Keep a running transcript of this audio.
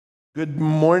Good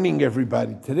morning,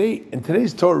 everybody. In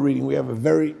today's Torah reading, we have a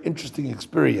very interesting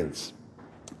experience.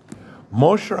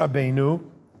 Moshe Rabbeinu,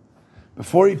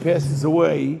 before he passes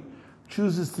away,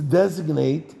 chooses to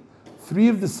designate 3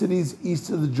 of the cities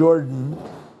east of the Jordan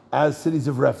as cities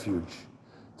of refuge.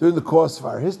 During the course of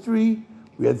our history,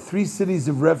 we had 3 cities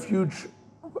of refuge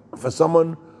for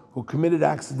someone who committed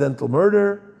accidental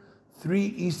murder, 3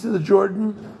 east of the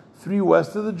Jordan, 3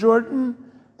 west of the Jordan,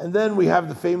 and then we have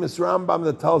the famous Rambam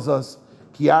that tells us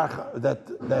that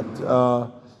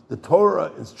the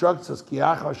Torah instructs us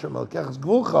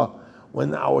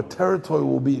when our territory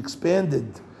will be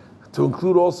expanded to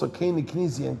include also Keni,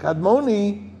 Knisi, and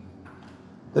Kadmoni,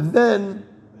 that then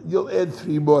you'll add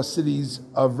 3 more cities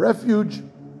of refuge.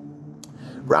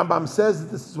 Rambam says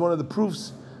that this is one of the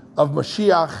proofs of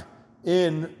Mashiach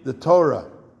in the Torah.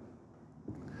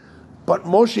 But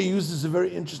Moshe uses a very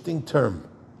interesting term.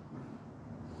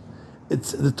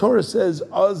 The Torah says,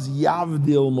 "Az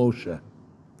Yavdil Moshe."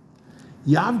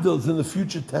 Yavdil is in the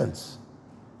future tense.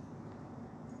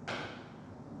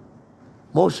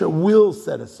 Moshe will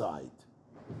set aside.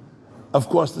 Of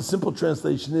course, the simple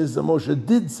translation is that Moshe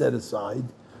did set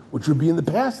aside, which would be in the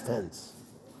past tense.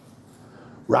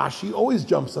 Rashi always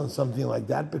jumps on something like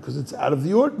that because it's out of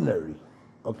the ordinary.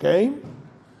 Okay?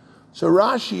 So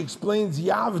Rashi explains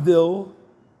Yavdil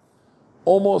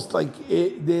almost like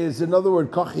there's another word,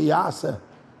 kachiyasa.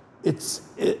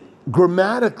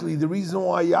 Grammatically, the reason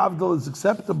why Yavdil is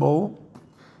acceptable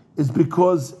is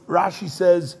because Rashi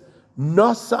says,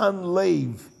 Nosan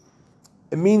Leiv.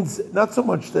 It means not so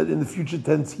much that in the future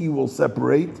tense he will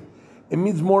separate, it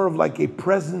means more of like a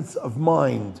presence of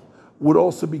mind would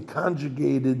also be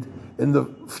conjugated in the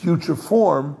future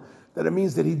form, that it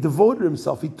means that he devoted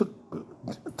himself, he took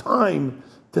time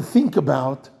to think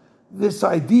about this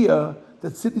idea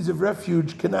that cities of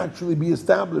refuge can actually be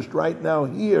established right now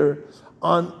here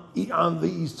on the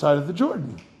east side of the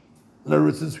Jordan. In other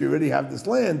words, since we already have this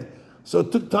land, so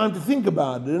it took time to think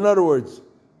about it. In other words,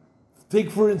 take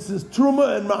for instance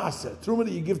Truma and Maaseh. Truma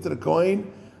that you give to the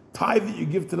Kohen, tithe that you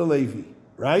give to the Levi,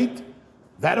 right?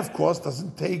 That of course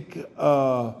doesn't take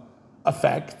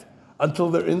effect until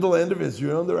they're in the land of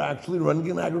Israel and they're actually running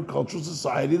an agricultural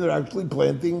society, they're actually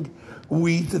planting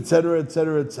wheat, etc.,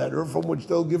 from which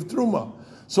they'll give truma.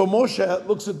 So Moshe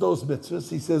looks at those mitzvahs,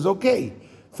 he says, okay,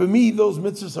 for me, those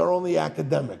mitzvahs are only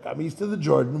academic. I'm east of the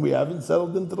Jordan, we haven't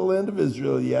settled into the land of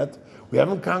Israel yet, we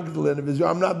haven't conquered the land of Israel,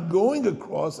 I'm not going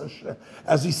across,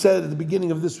 as he said at the beginning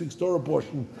of this week's Torah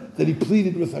portion, that he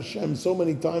pleaded with Hashem so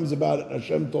many times about it,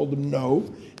 Hashem told him, no,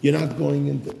 you're not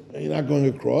going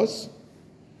across.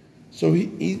 So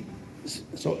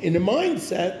so in a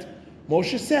mindset,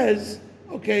 Moshe says,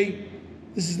 okay,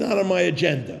 this is not on my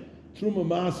agenda. Truma,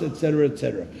 Maaseh,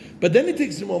 etc. But then he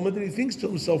takes a moment and he thinks to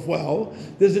himself, well,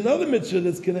 there's another mitzvah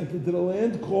that's connected to the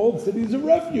land called cities of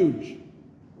refuge.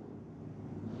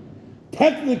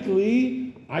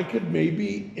 Technically, I could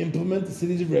maybe implement the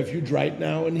cities of refuge right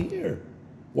now and here,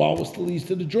 while we're still east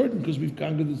of the Jordan, because we've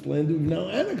conquered this land, we've now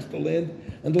annexed the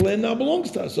land, and the land now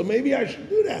belongs to us. So maybe I should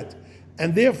do that.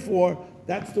 And therefore,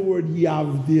 that's the word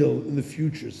Yavdil in the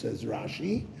future, says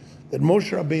Rashi, that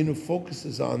Moshe Rabbeinu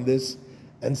focuses on this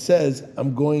and says,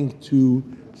 I'm going to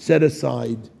set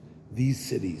aside these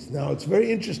cities. Now, it's very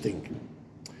interesting.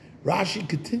 Rashi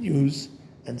continues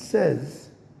and says,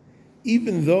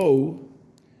 even though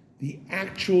the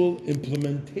actual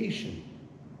implementation,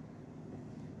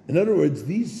 in other words,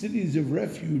 these cities of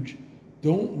refuge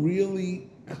don't really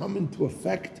come into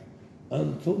effect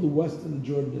until the west of the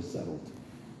Jordan is settled.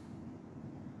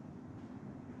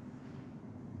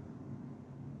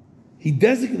 He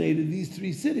designated these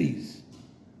 3 cities.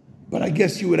 But I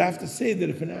guess you would have to say that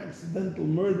if an accidental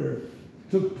murder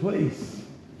took place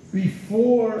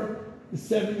before the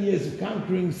 7 years of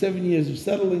conquering, 7 years of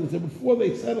settling, so before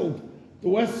they settled the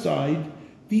west side,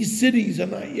 these cities are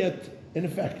not yet in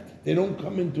effect. They don't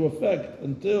come into effect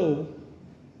until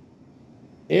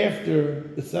after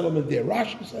the settlement there.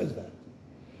 Rashi says that.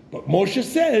 But Moshe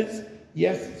says,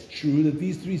 yes, it's true that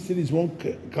these 3 cities won't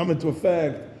come into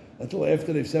effect until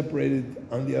after they've separated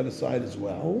on the other side as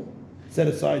well, set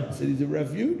aside cities of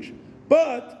refuge.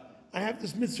 But I have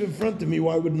this mitzvah in front of me,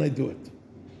 why wouldn't I do it?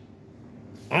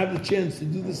 I have the chance to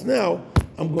do this now,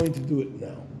 I'm going to do it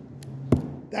now.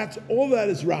 That's all that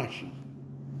is Rashi.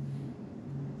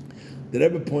 The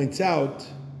Rebbe points out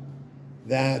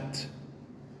that,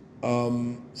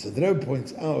 that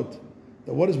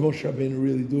what is Moshe Rabbeinu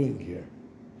really doing here?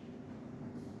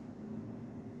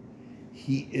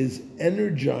 He is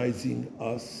energizing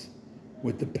us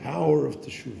with the power of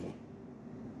teshuvah.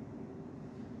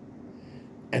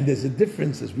 And there's a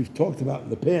difference, as we've talked about in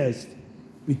the past,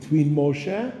 between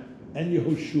Moshe and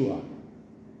Yehoshua.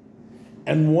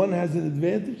 And one has an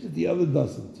advantage that the other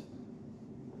doesn't.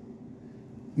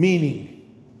 Meaning,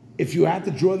 if you had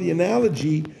to draw the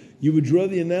analogy, you would draw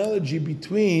the analogy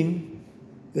between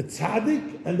the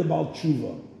tzaddik and the Baal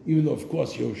Tshuva. Even though, of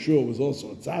course, Yehoshua was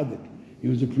also a tzaddik. He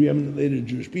was a preeminent leader of the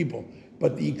Jewish people.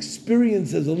 But the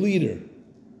experience as a leader,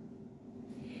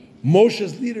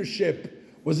 Moshe's leadership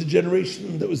was a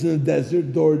generation that was in the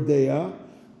desert, Dor Deah,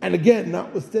 and again,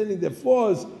 notwithstanding their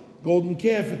flaws, golden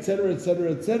calf, etc.,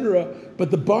 etc., etc.,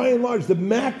 but by and large, the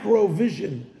macro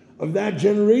vision of that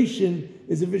generation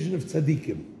is a vision of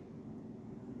tzaddikim.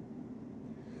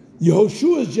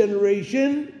 Yehoshua's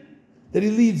generation that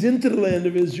he leads into the land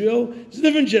of Israel is a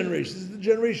different generation. This is the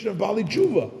generation of Bali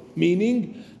Tshuva,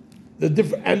 meaning the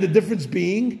difference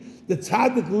being the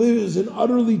tzaddik lives an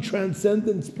utterly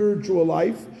transcendent spiritual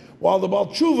life, while the Baal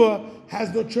Tshuva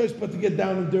has no choice but to get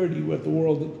down and dirty with the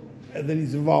world that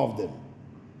he's involved in.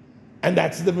 And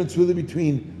that's the difference really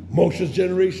between Moshe's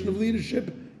generation of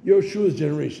leadership, Yehoshua's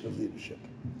generation of leadership.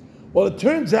 Well, it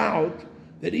turns out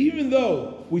that even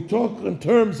though we talk in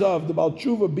terms of the Baal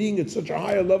Tshuva being at such a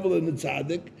higher level than the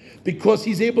tzaddik, because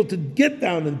he's able to get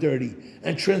down and dirty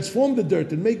and transform the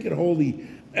dirt and make it holy,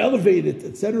 elevate it,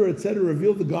 etc.,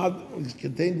 reveal the God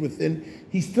contained within,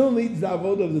 he still needs the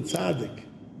avodah of the tzaddik.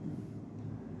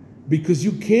 Because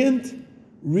you can't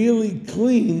really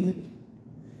clean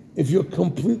if you're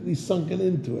completely sunken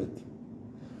into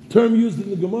it. Term used in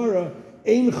the Gemara,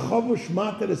 Ein chavush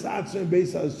materes atzon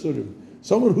beis ha'asurim.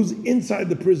 Someone who's inside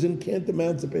the prison can't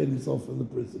emancipate himself from the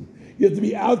prison. You have to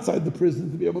be outside the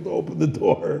prison to be able to open the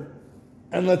door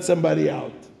and let somebody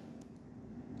out.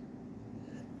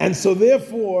 And so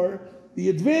therefore, the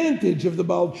advantage of the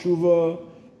Baal Tshuva,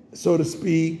 so to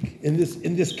speak, in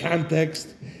this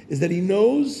context, is that he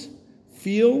knows,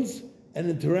 feels,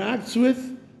 and interacts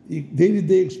with the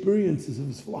day-to-day experiences of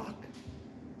his flock.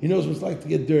 He knows what it's like to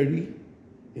get dirty.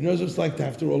 He knows what it's like to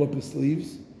have to roll up his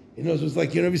sleeves. He knows what it's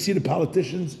like. You ever see the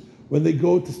politicians when they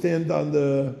go to stand on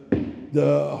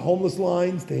the homeless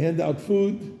lines to hand out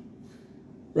food,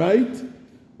 right?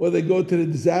 Or they go to the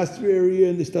disaster area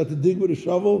and they start to dig with a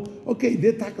shovel. Okay,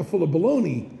 they're taka full of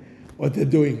baloney, what they're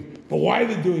doing. But why are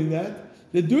they doing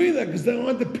that? They're doing that because they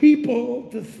want the people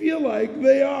to feel like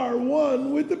they are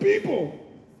one with the people.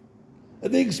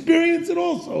 And they experience it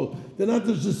also. They're not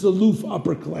just this aloof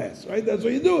upper class, right? That's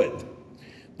why you do it.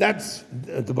 That's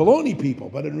the baloney people.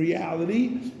 But in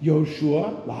reality,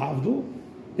 Yehoshua, Lahavdul,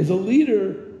 is a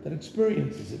leader that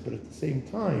experiences it. But at the same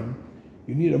time,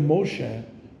 you need a Moshe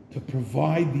to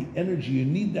provide the energy. You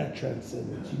need that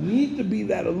transcendence. You need to be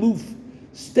that aloof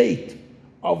state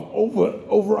of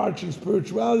overarching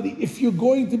spirituality if you're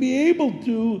going to be able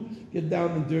to get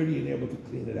down and dirty and able to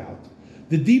clean it out.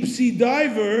 The deep sea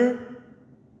diver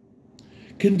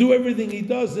can do everything he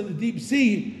does in the deep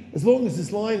sea as long as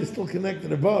his line is still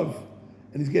connected above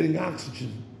and he's getting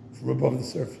oxygen from above the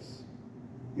surface.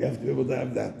 You have to be able to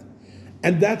have that.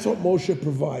 And that's what Moshe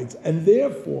provides. And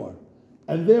therefore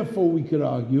we could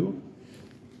argue,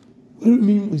 what do we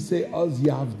mean when we say Az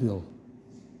Yavdil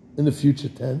in the future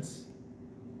tense?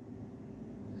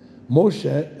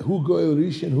 Moshe, Hu Goel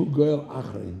Rishon, Hu Goel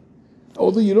Achrein.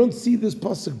 Although you don't see this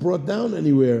pasuk brought down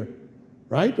anywhere,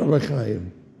 right, Rabbi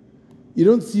Chaim? You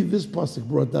don't see this pasuk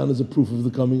brought down as a proof of the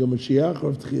coming of Mashiach or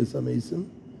of Tchias HaMeisim.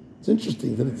 It's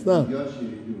interesting that it's not.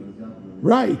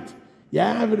 Right. You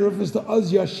have it in reference to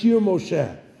Az Yashir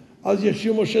Moshe. Az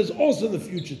Yashir Moshe is also in the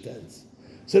future tense.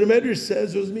 So the Medrash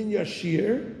says, what does it mean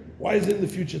Yashir? Why is it in the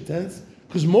future tense?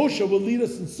 Because Moshe will lead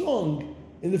us in song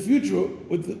in the future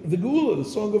with the Geula, the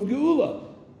song of Geula.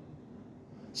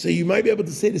 So you might be able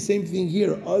to say the same thing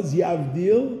here. Az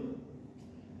Yavdil,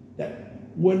 that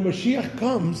when Mashiach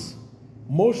comes,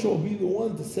 Moshe will be the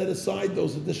one to set aside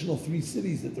those additional 3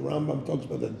 cities that the Rambam talks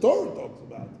about, that Torah talks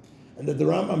about, and that the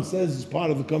Rambam says is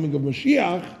part of the coming of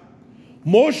Mashiach.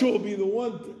 Moshe will be the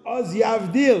one, Az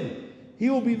Yavdil, he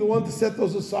will be the one to set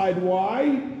those aside.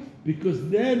 Why? Because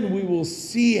then we will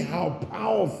see how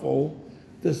powerful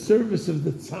the service of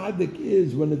the tzaddik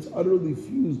is when it's utterly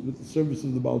fused with the service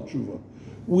of the Baal Tshuva.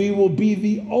 We will be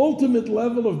the ultimate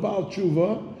level of Baal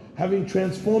Tshuva, having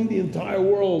transformed the entire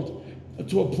world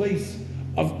to a place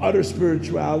of utter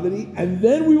spirituality, and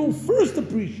then we will first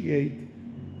appreciate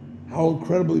how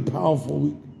incredibly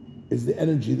powerful is the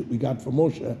energy that we got from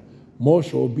Moshe.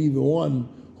 Moshe will be the one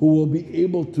who will be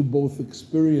able to both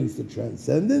experience the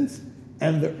transcendence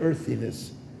and the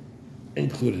earthiness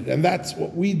included. And that's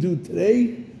what we do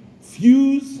today,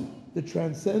 fuse the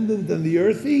transcendent and the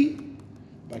earthy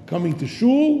by coming to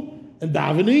shul and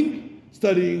davening,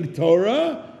 studying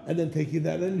Torah, and then taking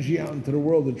that energy out into the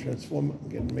world and transform it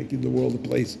again, making the world a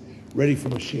place ready for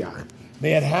Mashiach.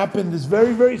 May it happen this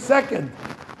very, very second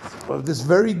of this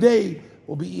very day.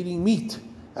 We'll be eating meat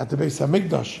at the Beis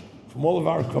Hamikdash from all of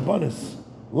our kabbanis.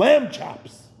 Lamb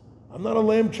chops. I'm not a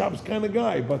lamb chops kind of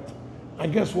guy, but I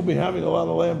guess we'll be having a lot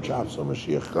of lamb chops when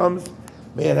Mashiach comes.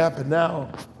 May it happen now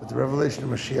with the revelation of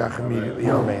Mashiach immediately.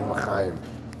 Amen. L'chaim.